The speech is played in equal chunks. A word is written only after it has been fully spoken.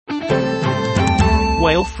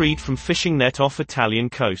Whale freed from fishing net off Italian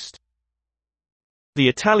coast. The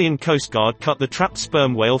Italian Coast Guard cut the trapped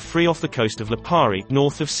sperm whale free off the coast of Lipari,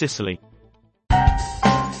 north of Sicily.